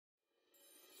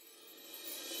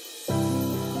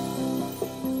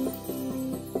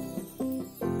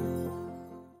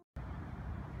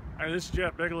Hi, this is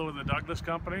Jeff Bigelow with the Douglas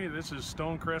Company. This is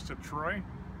Stonecrest of Troy.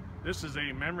 This is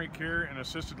a memory care and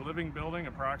assisted living building,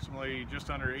 approximately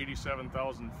just under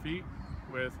 87,000 feet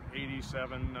with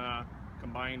 87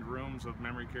 combined rooms of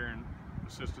memory care and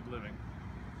assisted living.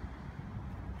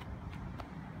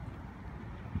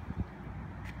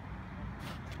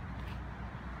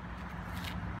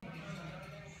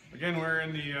 Again, we're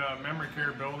in the memory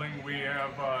care building. We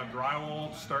have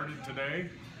drywall started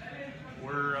today.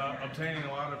 We're obtaining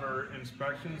a lot of our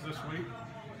inspections this week.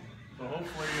 So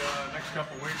hopefully next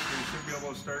couple of weeks we should be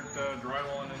able to start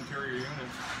drywall and interior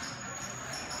units.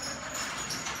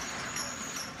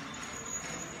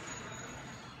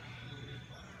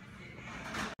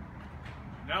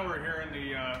 Now we're here in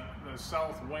the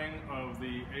south wing of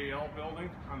the AL building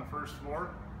on the first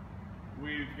floor.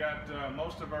 We've got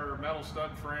most of our metal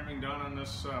stud framing done on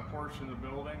this portion of the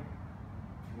building.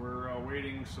 We're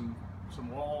awaiting some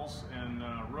walls and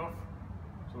roof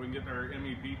so we can get our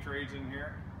MEP trades in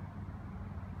here.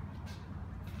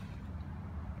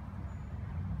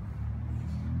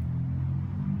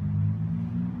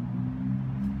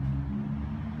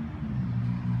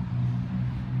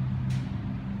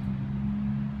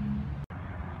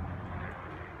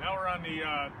 Now we're on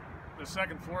the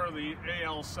second floor of the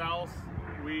AL South.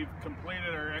 We've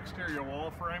completed our exterior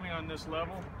wall framing on this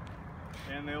level,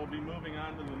 and they'll be moving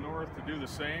on to the north to do the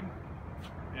same.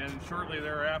 And shortly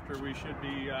thereafter, we should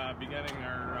be beginning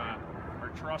our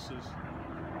trusses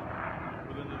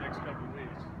within the next couple of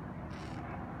weeks.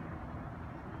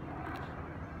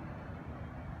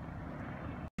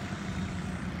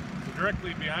 So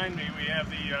directly behind me, we have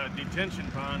the detention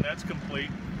pond. That's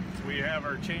complete. We have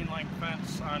our chain link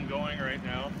fence ongoing right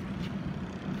now.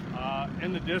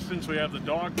 In the distance, we have the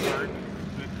dog park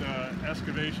that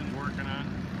excavation's working on.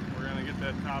 We're going to get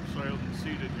that topsoiled and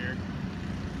seeded here.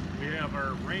 We have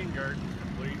our rain garden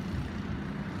complete.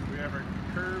 We have our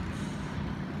curbs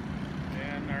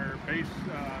and our base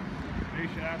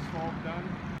asphalt done.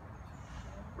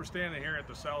 We're standing here at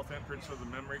the south entrance of the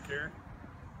memory care.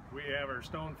 We have our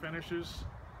stone finishes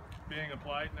being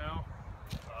applied now.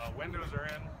 Windows are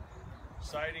in.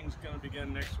 Siding's going to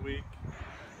begin next week.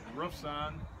 Roof's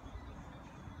on.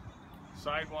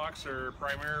 Sidewalks are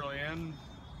primarily in.